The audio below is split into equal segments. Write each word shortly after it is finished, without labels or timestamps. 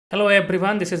Hello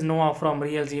everyone, this is Noah from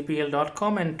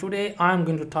realgpl.com and today I'm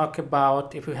going to talk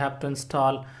about if you have to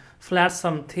install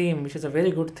Flatsome theme, which is a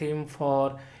very good theme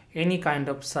for any kind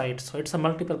of site. So it's a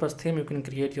multi-purpose theme. You can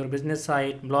create your business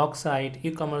site, blog site,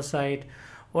 e-commerce site,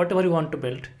 whatever you want to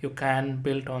build, you can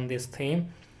build on this theme.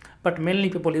 But mainly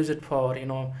people use it for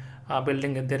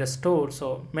building their store,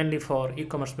 so mainly for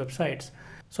e-commerce websites.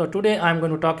 So today I'm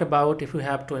going to talk about if you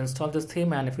have to install this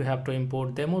theme and if you have to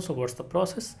import demo. So what's the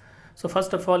process? So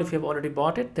first of all, if you have already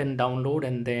bought it, then download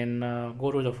and then go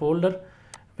to the folder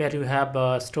where you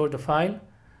have stored the file.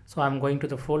 So I'm going to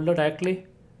the folder directly.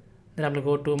 Then I'm going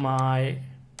to go to my,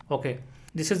 okay,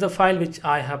 this is the file which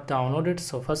I have downloaded.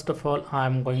 So first of all,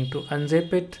 I'm going to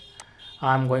unzip it.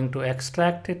 I'm going to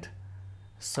extract it.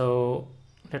 So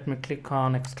let me click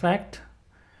on extract.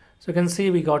 So you can see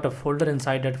we got a folder.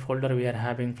 Inside that folder we are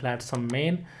having Flatsome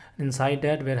main. Inside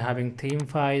that we're having theme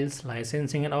files,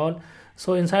 licensing and all.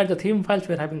 So inside the theme files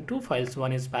we're having two files.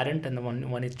 One is parent and the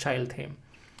one is child theme.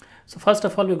 So first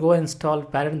of all we go install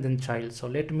parent then child. So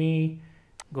let me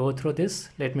go through this.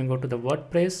 Let me go to the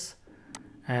WordPress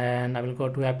and I will go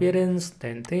to appearance,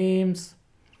 then themes,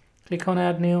 click on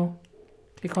add new,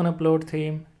 click on upload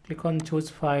theme, click on choose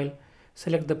file,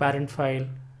 select the parent file.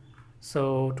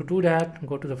 So to do that,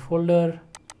 go to the folder,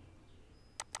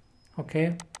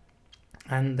 okay,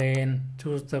 and then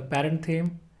choose the parent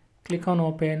theme, click on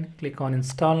open, click on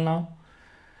install now.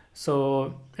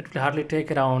 So it will hardly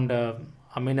take around a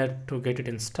minute to get it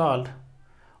installed.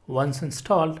 Once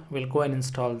installed, we'll go and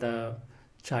install the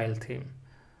child theme.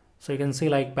 So you can see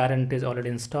like parent is already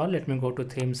installed. Let me go to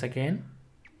themes again.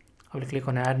 I will click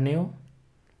on add new,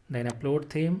 then upload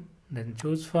theme, then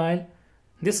choose file.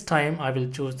 This time I will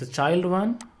choose the child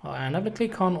one and I will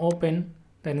click on open,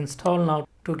 then install now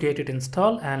to get it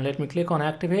installed, and let me click on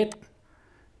activate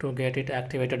to get it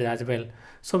activated as well.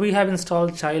 So we have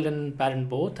installed child and parent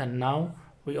both, and now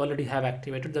we already have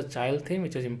activated the child theme,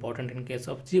 which is important in case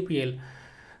of GPL.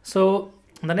 So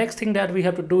the next thing that we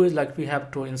have to do is like we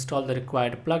have to install the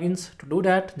required plugins. To do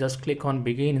that, just click on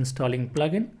begin installing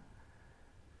plugin,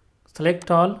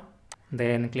 select all,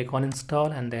 then click on install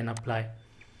and then apply.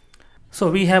 So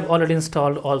we have already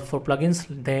installed all 4 plugins.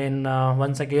 Then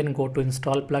once again go to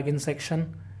install plugin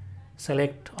section,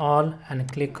 select all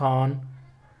and click on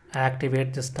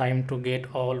activate this time to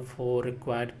get all 4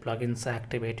 required plugins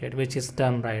activated, which is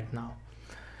done right now.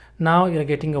 Now you're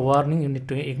getting a warning. You need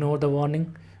to ignore the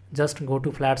warning. Just go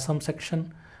to Flatsome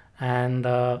section and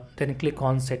then click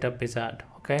on setup wizard.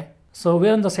 Okay, so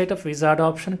we're on the setup wizard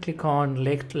option. Click on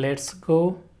let's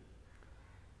go.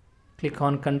 Click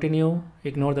on continue,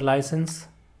 ignore the license.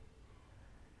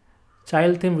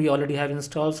 Child theme we already have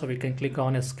installed, so we can click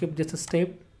on skip this step.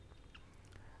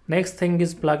 Next thing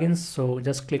is plugins, so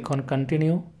just click on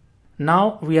continue.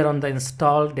 Now we are on the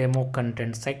install demo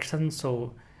content section,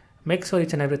 so make sure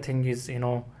each and everything is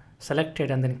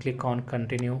selected and then click on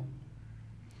continue.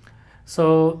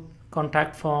 So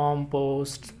contact form,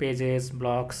 posts, pages,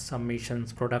 blogs,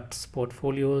 submissions, products,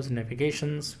 portfolios,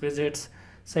 navigations, widgets,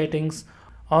 settings,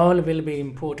 all will be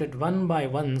imported one by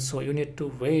one, so you need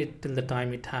to wait till the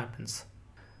time it happens.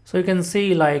 So you can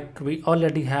see like we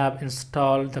already have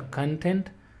installed the content.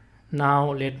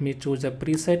 Now let me choose a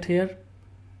preset here,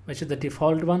 which is the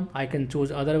default one. I can choose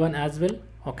other one as well.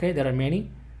 Okay, there are many.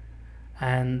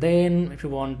 And then if you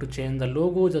want to change the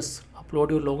logo, just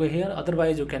upload your logo here.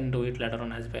 Otherwise you can do it later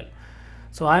on as well.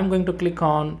 So I'm going to click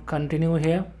on continue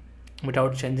here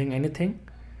without changing anything,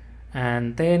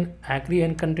 and then agree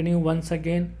and continue once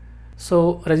again.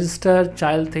 So register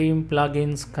child theme,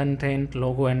 plugins, content,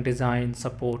 logo and design,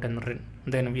 support, and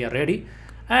then we are ready.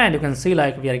 And you can see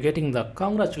like we are getting the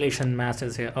congratulations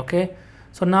message here. Okay,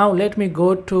 so now let me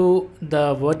go to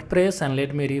the WordPress and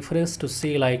let me refresh to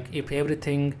see like if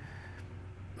everything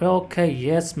okay.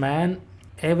 Yes man,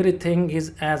 everything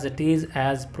is as it is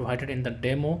as provided in the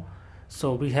demo.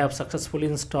 So we have successfully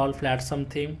installed Flatsome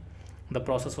theme. The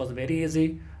process was very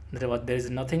easy. There is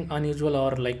nothing unusual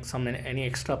or like any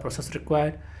extra process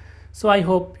required. So I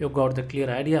hope you got the clear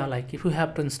idea like if you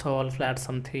have to install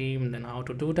Flatsome theme, then how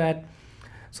to do that.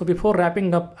 So before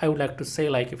wrapping up, I would like to say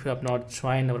like if you have not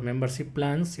joined our membership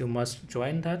plans, you must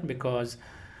join that, because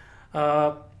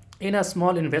in a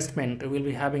small investment you will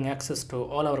be having access to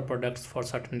all our products for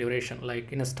certain duration.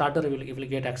 Like in a starter you will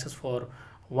get access for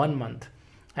 1 month,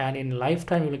 and in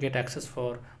lifetime you will get access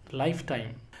for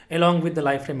lifetime along with the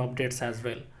lifetime updates as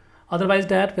well. Otherwise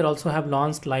that we also have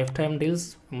launched lifetime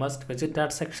deals. You must visit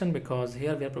that section because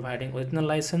here we are providing original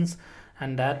license,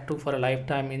 and that too for a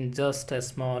lifetime in just a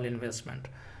small investment.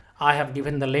 I have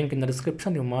given the link in the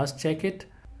description, you must check it.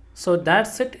 So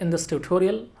that's it in this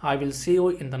tutorial. I will see you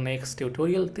in the next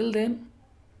tutorial. Till then,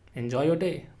 Enjoy your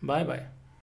day. Bye bye.